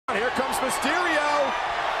Mysterio.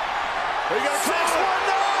 He got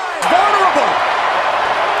 619. Vulnerable.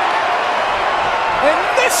 And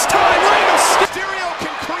this time, Rey Mysterio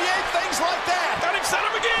can create things like that. Got him set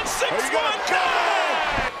up again.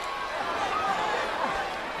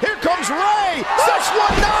 619. Here comes Rey.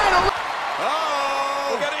 619.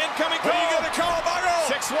 Oh, we got an incoming call. Who you gonna call, Bago?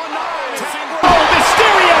 619. Oh,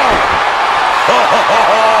 Mysterio.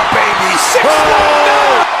 Oh, baby.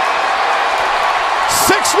 619.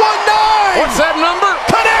 619. What's that number?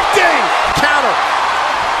 Connecting. Counter.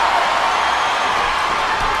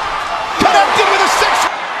 Connected with a 6.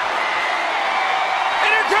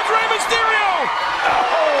 And here comes Rey Mysterio.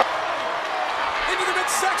 Oh. Into the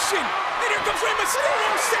midsection. And here comes Rey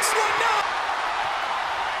Mysterio.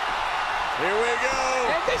 619. Here we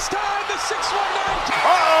go. And this time, the 619.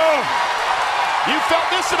 Uh-oh. You felt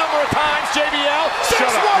this a number of times, JBL. 619.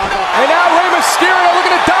 And now Rey Mysterio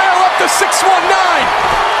looking to dial up the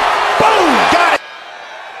 619. Boom! Got it.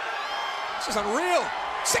 This is unreal.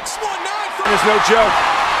 619. There's no joke.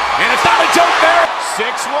 And it's not a joke there.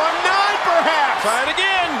 619 perhaps. Try it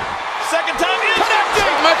again. Second time in.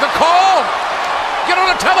 Connecting. Make a call. Get on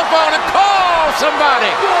the telephone and call somebody.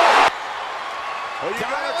 Who you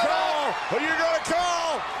gonna call? Who you gonna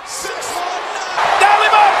call? 619. Dial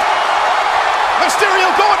him up. Mysterio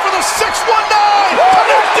going for the 619.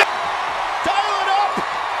 Connected. Dial it up.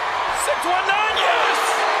 619, yes.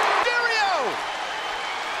 Mysterio.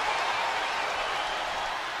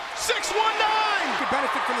 619. Could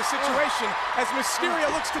benefit from the situation as Mysterio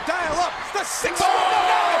looks to dial up the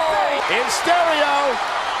 619. In stereo.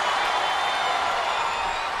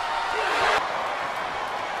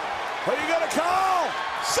 Who you gonna call?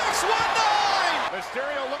 619.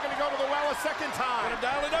 Mysterio looking to go to the well a second time. Gonna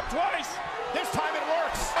dial it up twice. This time it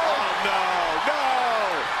works. Oh no, no.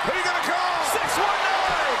 Who you gonna call?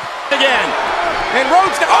 619. Again. And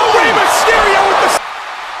Rhodes now. Oh, Rey Mysterio with the.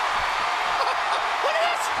 Look at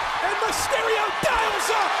this. And Mysterio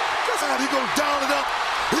dials up. He gonna dial it up.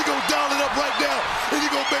 He gonna dial it up right now. And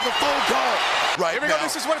he gonna make a phone call right Here we now. go.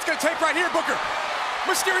 This is what it's gonna take right here, Booker.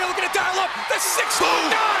 Mysterio looking to dial up the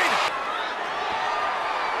 619.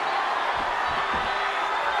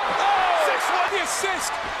 The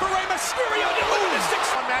assist for Rey Mysterio. Delivered the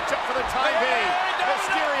 6-1 matchup for the time being.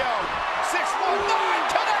 Mysterio, 619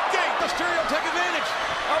 connecting. Mysterio take advantage.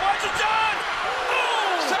 Oh, watch it, John.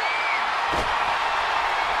 Oh.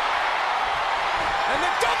 And the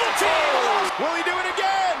double team. Will he do it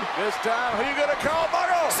again? This time, who you gonna call,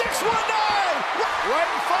 Bago? 619. Right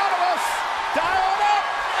in front of us. Dial it up.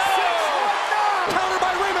 619. Counter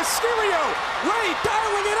by Rey Mysterio. Rey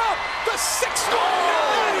dialing it up. The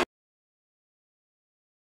 619.